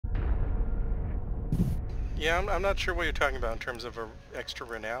Yeah, I'm not sure what you're talking about in terms of a extra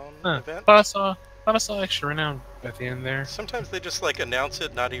renown event. I thought I saw extra renown at the end there. Sometimes they just like announce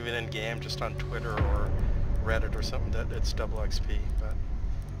it, not even in game, just on Twitter or Reddit or something that it's double XP. But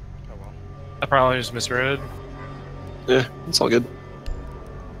oh well. I probably just misread. Yeah, it's all good.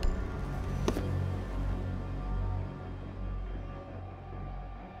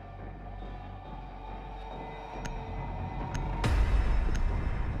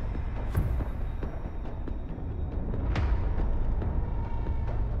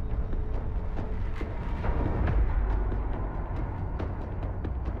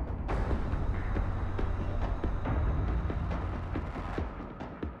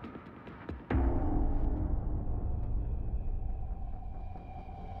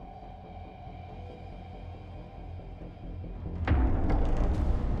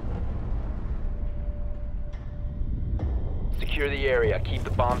 Secure the area. Keep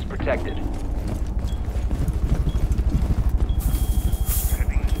the bombs protected.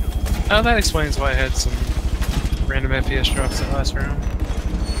 Oh, that explains why I had some random FPS drops that last round.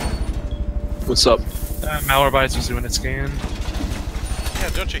 What's up? Malwarebytes was doing its scan. Yeah,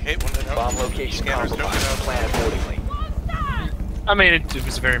 don't you hate when they don't? Bomb location Scanners don't compromised. get out. Plan accordingly. I mean, it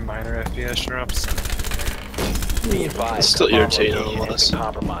was very minor FPS drops. Be advised. It's still the bomb irritating location has nonetheless. been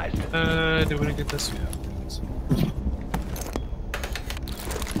compromised. Do we get this? Yeah.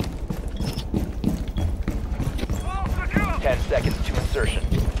 10 seconds to insertion.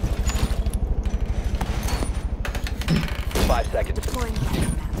 5 seconds.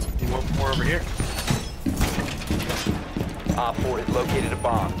 One more over here. Op 4 has located a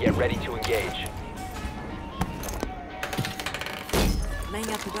bomb. Get ready to engage. Laying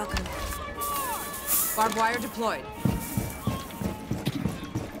out the welcome. Barbed wire deployed.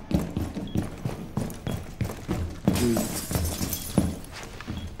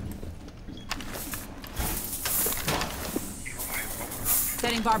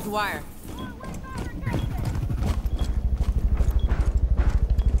 Setting barbed wire.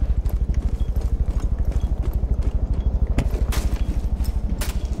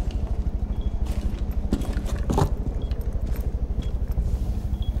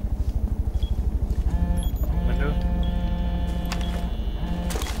 Window.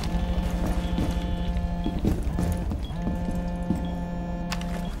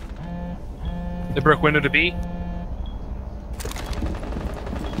 They broke window to B.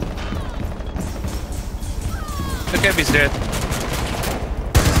 The Kevy's dead.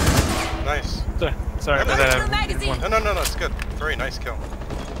 Nice. Sorry about that. No, it's good. Very nice kill.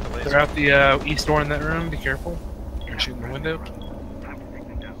 The They're out the east door in that room. Be careful. You're shooting the window.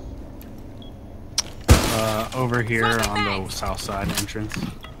 Over here on the south side entrance.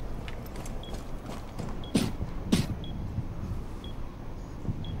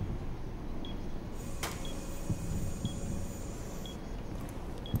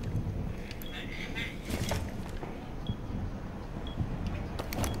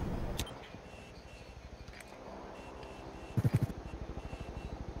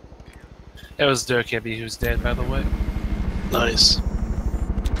 That was Dirk Heavy who's dead, by the way. Nice.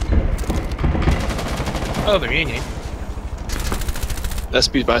 Oh, they're in here. That's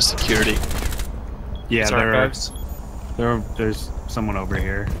beat by security. Yeah, It's archives. there's someone over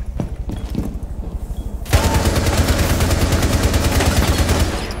here.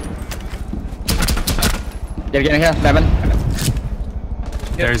 Get in here, Lemon.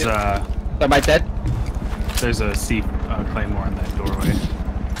 There's Somebody dead. there's a C claymore in that doorway.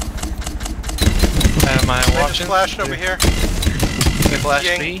 Am I I just watching? flashed over here. They flashed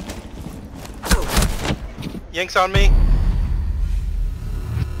Yang. me. Yank's on me.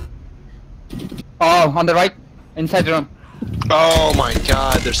 Oh, on the right. Inside the room. Oh my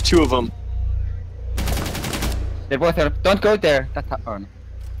god, there's two of them. They're both there. Don't go there. That's how. Oh, no.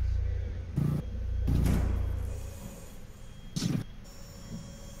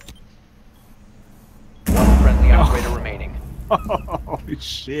 One friendly operator remaining. Oh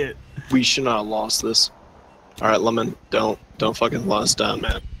shit. We should not have lost this. Alright, Lemon, don't fucking let us down,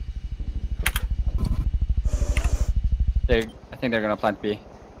 man. I think they're gonna plant B.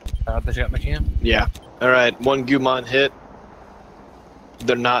 They got in the camp. Yeah. Alright, one Gumon hit.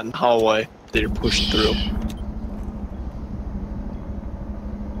 They're not in hallway. They're pushing through.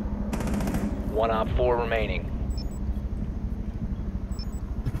 One Op 4 remaining.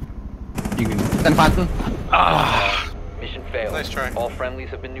 You can. Then Phantom. Ah. Mission failed. Nice try. All friendlies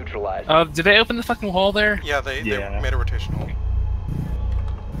have been neutralized. Did they open the fucking wall there? Yeah, they Yeah. made a rotation hole.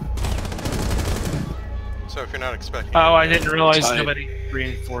 So if you're not expecting. Oh, I didn't realize Tight. nobody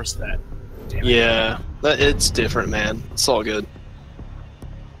reinforced that. Damn it. Yeah, it's different, man. It's all good.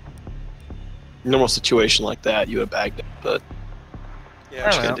 normal situation like that, you would have bagged it, but Yeah,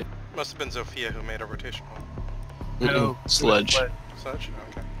 I don't it must have been Zofia who made a rotation hole. No, Sledge. Such?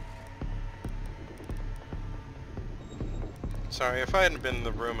 Okay. Sorry, if I hadn't been in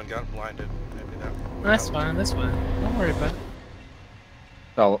the room and gotten blinded, maybe that would That's fine. That's fine. Don't worry about it.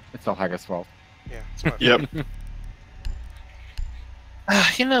 So it's all Hager's fault. Yeah, it's my Yep.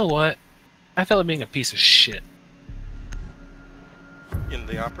 You know what? I felt like being a piece of shit. In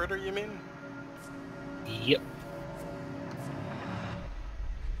the operator, you mean? Yep.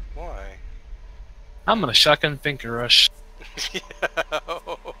 Why? I'm gonna shotgun finger rush. Yeah.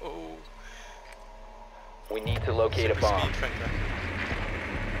 We need to locate a Super bomb. speed finger.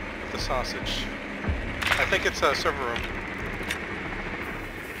 With the sausage. I think it's a server room.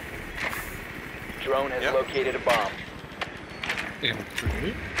 Drone has Yep. located a bomb. Damn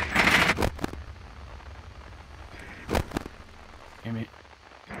it.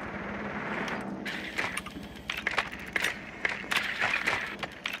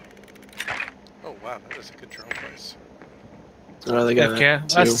 Oh wow, that is a good drone place. Oh, they got Cav.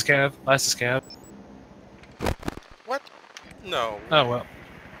 two. Last is Cav. Last is Cav. What? No. Oh well.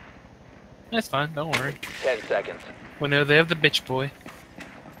 That's fine. Don't worry. 10 seconds. We know they have the bitch boy.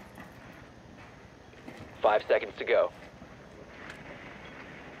 5 seconds to go.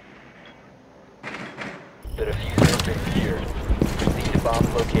 The diffuser has been secured. Proceed to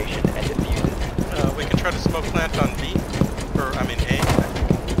bomb location and defuse it. We can try to smoke plant on B. Or, I mean A.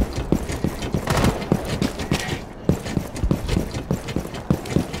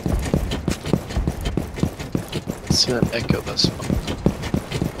 Let's see that echo this one.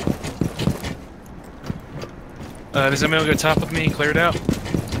 Does anyone go top with me and clear it out?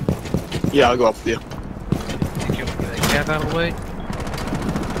 Yeah, I'll go up with you. Think you'll get that Cav out of the way?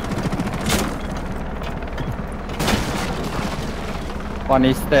 One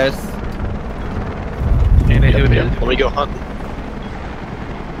is stairs. And they do it. Yeah, let me go hunting.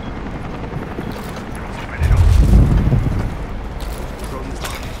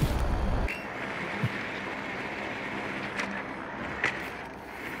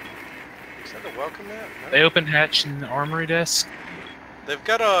 Is that a welcome mat? No. They open hatch in the armory desk. They've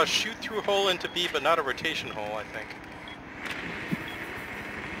got a shoot-through hole into B, but not a rotation hole, I think.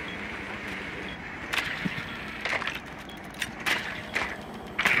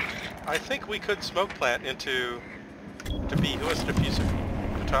 I think we could smoke plant into to B. Who has a diffuser?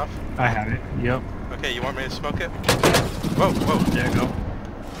 Tough? I have it. Yep. Okay, you want me to smoke it? Whoa, whoa. Yeah, go.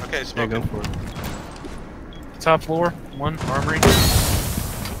 Okay, Yeah, smoke go it. for it. Top floor. One armory.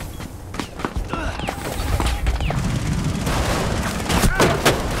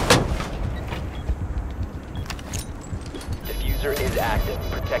 Diffuser is active.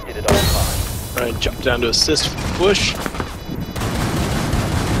 Protected at all costs. Alright, jump down to assist push.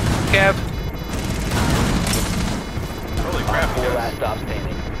 Cav. Holy crap, Four guys. last stop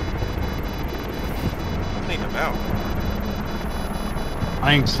standing. Clean them out. I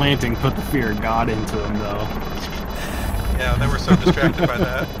think planting put the fear of God into them, though. Yeah, they were so distracted by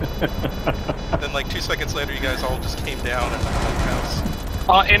that. Then like 2 seconds later, you guys all just came down and left the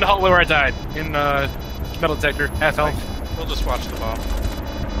house. In the hallway where I died. In metal detector. Half health. We'll just watch the bomb.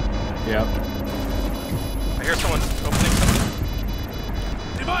 Yep. I hear someone opening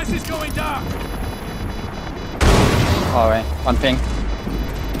something. Device is going dark. Alright, one thing.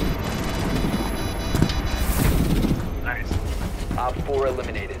 Nice. Op 4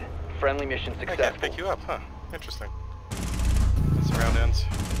 eliminated. Friendly mission I can't successful. pick you up, huh? Interesting. That's round ends.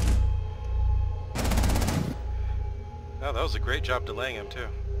 No, that was a great job delaying him too.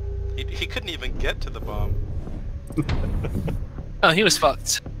 He couldn't even get to the bomb. Oh, he was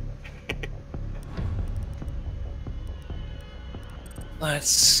fucked. Let's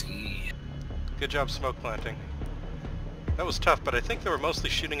see. Good job smoke planting. That was tough, but I think they were mostly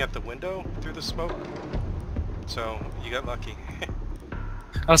shooting at the window through the smoke. So, you got lucky.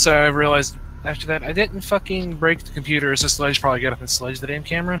 Also, I realized after that I didn't fucking break the computer. It's just Sledge probably got up and sledged the damn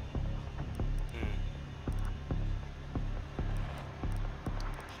camera.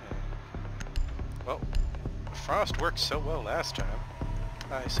 Well, Frost worked so well last time.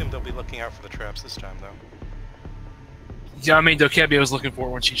 I assume they'll be looking out for the traps this time, though. Yeah, I mean, Dokebia was looking for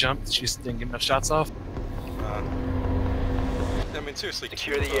it when she jumped. She just didn't get enough shots off. I mean, seriously,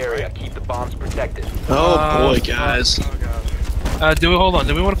 Secure keep the those, area. right? Keep the bombs protected. Oh boy, guys. Oh god. Do we hold on?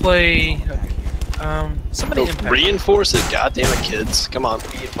 Do we want to play? Somebody Go impact. reinforce it, goddamn it, kids. Come on. Be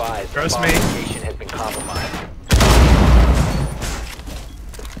advised. Trust bomb me. location has been compromised.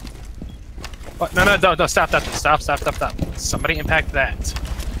 What? No, don't stop that. Stop. Somebody impact that.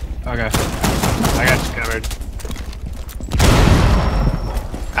 Okay. I got you covered.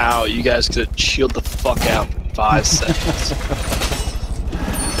 Ow, you guys could shield the fuck out for 5 seconds.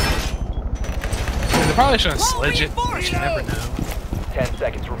 They probably shouldn't sledge it. You never know. 10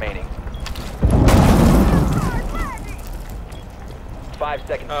 seconds remaining. 5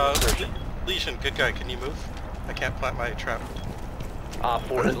 seconds to insertion. Legion, good guy, can you move? I can't plant my trap. Op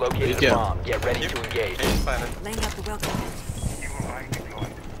 4 has located There you a go. bomb. Get ready to engage. Okay, it's planted. Laying out the welcome.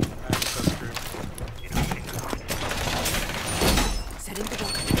 I'm so screwed. Setting the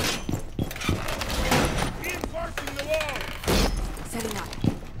welcome. Setting up.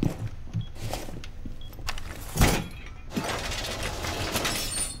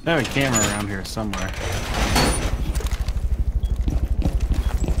 I have a camera around here somewhere.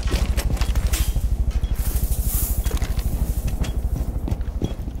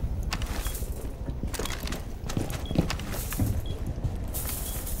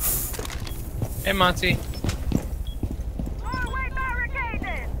 Hey, Monty.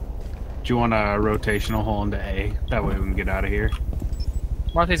 Do you want a rotational hole into A? That way we can get out of here.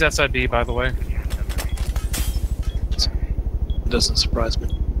 Monty's outside B, by the way. Doesn't surprise me.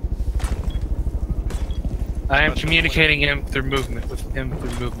 I am communicating him through movement. With him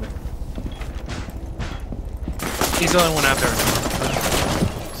through movement. He's the only one out there.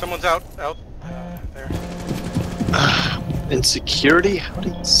 Someone's out there. Insecurity? How do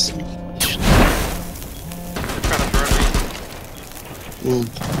you see? They're trying to burn me.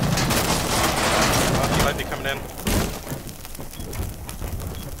 He might be coming in.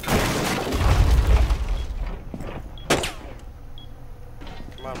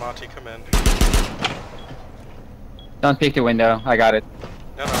 Come on, Monty, come in. Don't peek the window. I got it.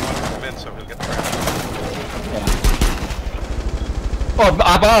 No, I want him to come in so he'll get trapped. Yeah. Oh,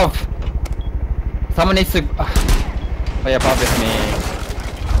 above! Someone needs to. Oh, yeah, above is me.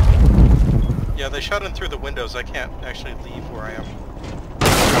 Yeah, they shot in through the windows. I can't actually leave where I am.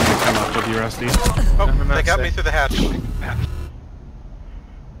 I'm gonna come up with you, Rusty. Oh, I'm they got sick. me through the hatch.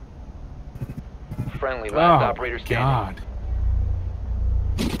 Friendly, last Oh, operator standing. God.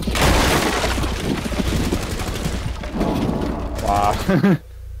 Wow.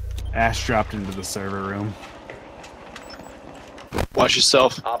 Ash dropped into the server room. Watch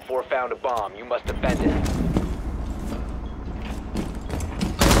yourself. Op 4 found a bomb. You must defend it.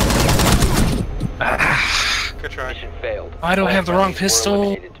 Good try. Mission failed. I don't have the wrong Friendlies were pistol.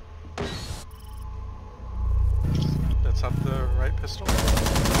 eliminated. That's not the right pistol.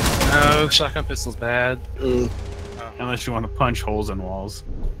 No, shotgun pistol's bad. Unless you want to punch holes in walls.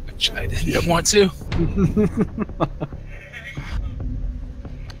 Which I didn't want to.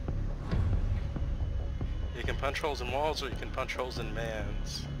 You can punch holes in walls or you can punch holes in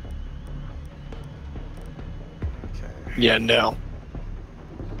mans. Okay. Yeah, no.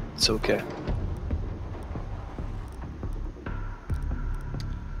 It's okay.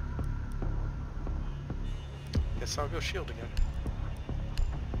 Guess I'll go shield again.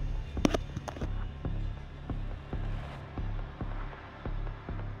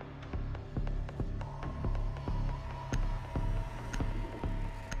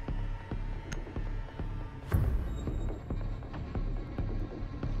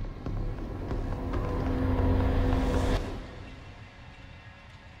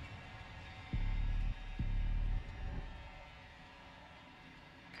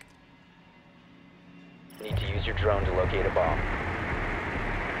 Need to use your drone to locate a bomb.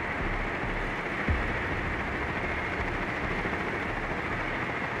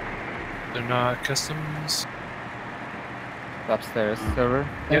 They're not customs. Upstairs server.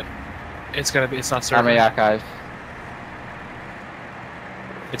 Yep. It's gotta be. It's not server. Armory archive.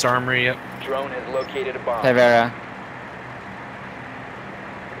 It's armory. Yep. Drone has located a bomb. Tavera.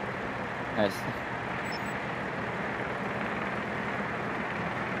 Nice.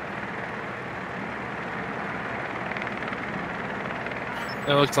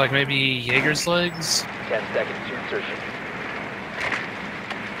 It looks like maybe Jaeger's legs. 10 seconds to insertion.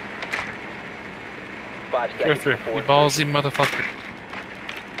 5 Go seconds through. before You ballsy motherfucker.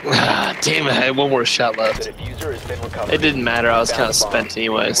 Ah, damn it, I had one more shot The left. diffuser has been recovered. It didn't matter, I was Found kind of the bomb. spent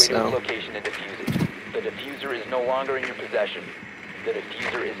anyway, Make your way to its so... location and defuse it. The diffuser is no longer in your possession. The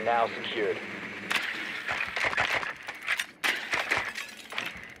diffuser is now secured.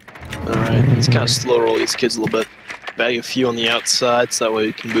 Alright, let's kind of slow roll these kids a little bit. Bag a few on the outside so that way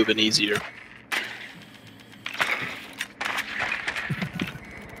we can move in easier.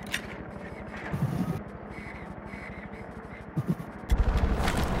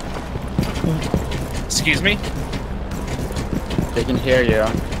 Excuse me. They can hear you.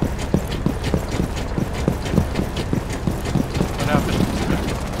 What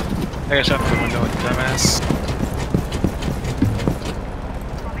happened? I got shot through the window like a dumbass.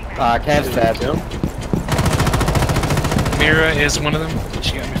 Cav's dead. Mira is one of them.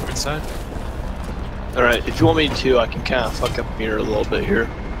 She got me from inside. Alright, if you want me to, I can kind of fuck up Mira a little bit here.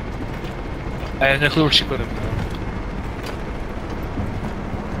 I had no clue where she put him.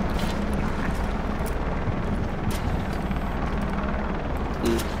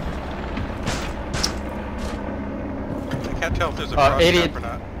 I can't tell if there's a Oh, cross idiot. trap or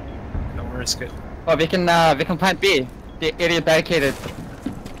not. Don't risk it. Oh, we can plant B. The idiot barricaded.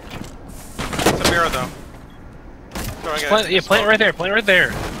 It's a mirror though. Throwing Plant, it. yeah, plant right there. Plant right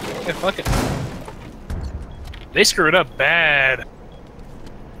there. Yeah, fuck it. They screwed up bad.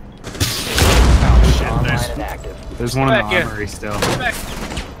 Oh shit, Online and active. there's one in the Back, yeah. armory still. Back.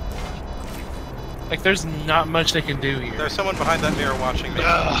 Like, there's not much they can do here. There's someone behind that mirror watching me.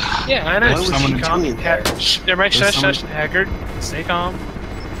 Yeah, I know. There's someone in doing there? Everybody There's shush, someone- shush, Haggard. Stay calm.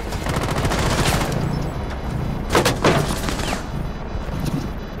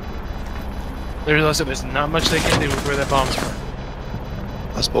 There's not much they can do with where that bomb's from.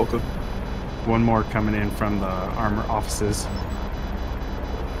 I spoke of. One more coming in from the armor offices.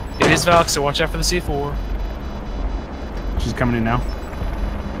 It is Valk, so watch out for the C4. She's coming in now.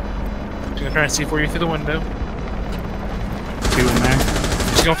 She's gonna try and C4 you through the window. 2 in there.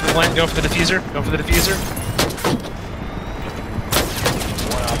 She's going for the plant, going for the diffuser, going for the diffuser.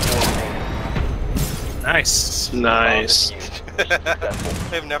 1 op 4 remaining. Nice. Nice.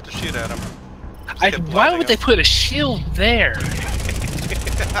 They even have to shoot at him. Why would they put a shield there?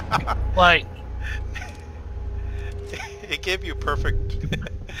 Like, It gave you perfect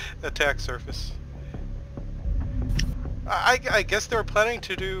attack surface. I guess they were planning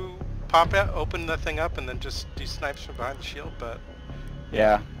to do pop out, open the thing up, and then just do snipes from behind the shield, but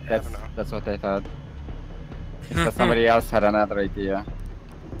Yeah, I don't know. that's what they thought. But somebody else had another idea.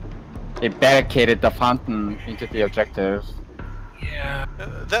 They barricaded the fountain into the objective. yeah.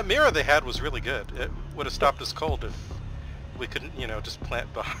 That mirror they had was really good. It would have stopped us cold if we couldn't, you know, just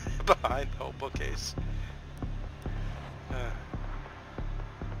plant behind the whole bookcase.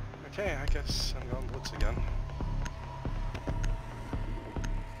 Okay, I guess I'm going blitz again.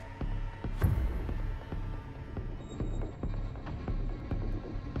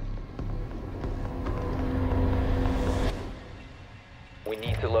 We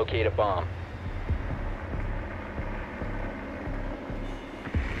need to locate a bomb.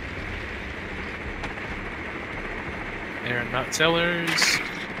 They're not sellers.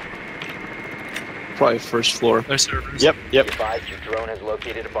 Probably first floor. They're servers. Yep, Be yep. advised your drone has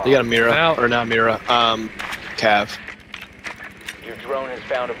located a bomb. They got a Mira. Well- Or not Mira. Cav. Your drone has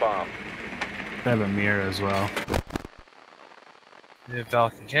found a bomb. They have a mirror as well. We have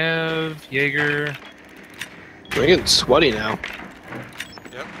Valk and Kev, Jaeger. We're getting sweaty now.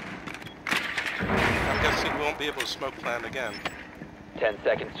 Yep. I'm guessing we won't be able to smoke plant again. 10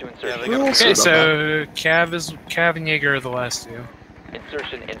 seconds to Yeah, insertion. they got Okay, About so Cav and Jaeger are the last two.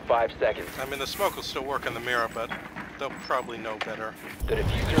 Insertion in 5 seconds. I mean, the smoke will still work in the mirror, but they'll probably know better. The diffuser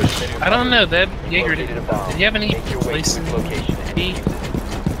has been recovered. I don't know, that You've Jaeger located didn't. a bomb. Did you have any Make your way place to in its location and B?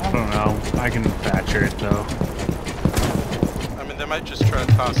 I don't know. I can thatcher it though. I mean, they might just try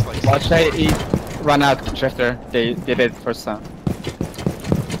to toss like. Watch they run out, Drifter. They did it first time.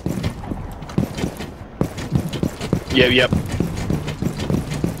 Yep.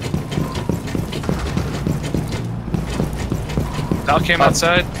 Valk came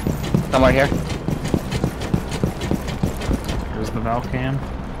outside. Somewhere here. There's the Valcam.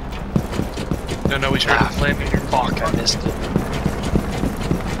 No, we tried to plant here. Fuck, I missed it.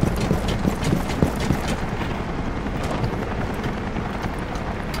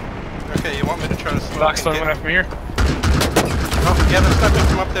 Okay, you want me to try to smoke? Valk's and phone get- went out from here. Oh, yeah, there's nothing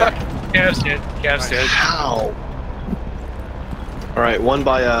from up there. Cav's dead. Cav's dead. Ow. Alright, one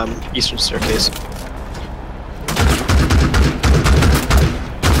by eastern staircase.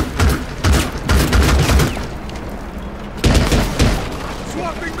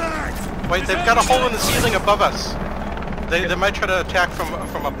 Wait, they've got a hole in the ceiling above us. They might try to attack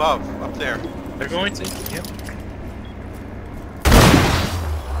from above, up there. They're going to. Yep.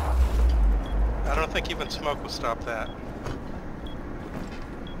 I don't think even smoke will stop that.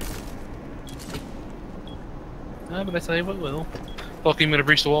 But I tell you what will. Bulky, I'm gonna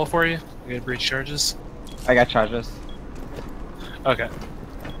breach the wall for you. You gotta breach charges. I got charges. Okay.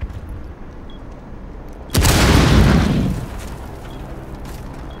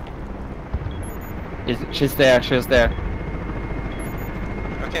 She's there. She's there.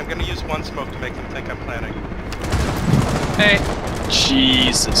 Okay, I'm gonna use one smoke to make them think I'm planning. Hey.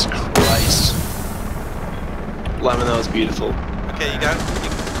 Jesus Christ. Lemon, that was beautiful. Okay, you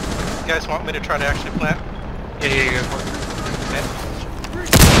guys want me to try to actually plant? Yeah, go for it.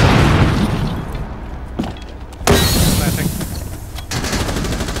 Okay.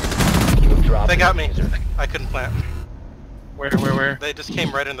 They got me. I couldn't plant. Where? They just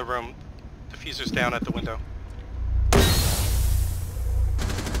came right in the room. Diffuser's down at the window.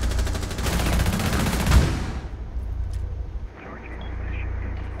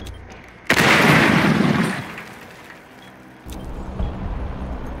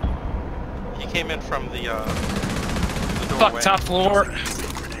 He came in from the doorway. Fuck, top floor.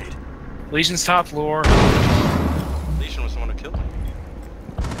 Legion's top floor. Legion was the one who killed him.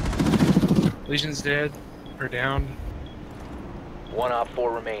 Legion's dead. Or down. One op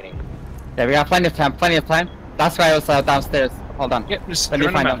 4 remaining. Yeah, we got plenty of time. That's why I was downstairs. Hold on. Yep, just Let me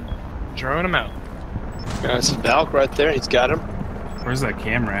drone him find out. Drone him out. That's a Valk right there. He's got him. Where's that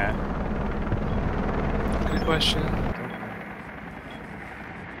camera at? Good question.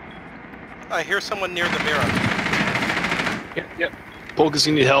 I hear someone near the mirror. Yep. Polkas,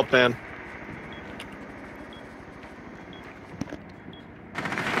 you need help, man.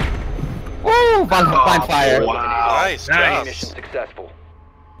 Woo! Bonfire. Wow. Nice Nice. Mission successful.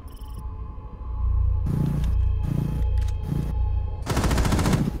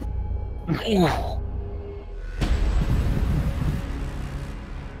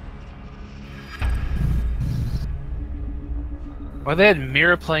 Why they had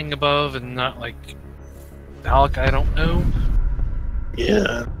Mira playing above and not like Valk, I don't know.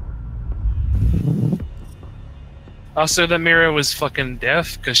 Yeah. Also, that Mira was fucking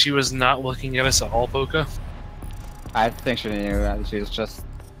deaf because she was not looking at us at all, Poka. I think she knew. She was just...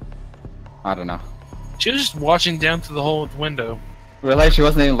 I don't know. She was just watching down through the whole window. Really? She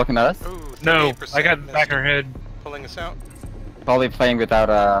wasn't even looking at us? Ooh, No, 38% I got in the back of her head. pulling us out. Probably playing without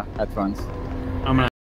headphones. I'm gonna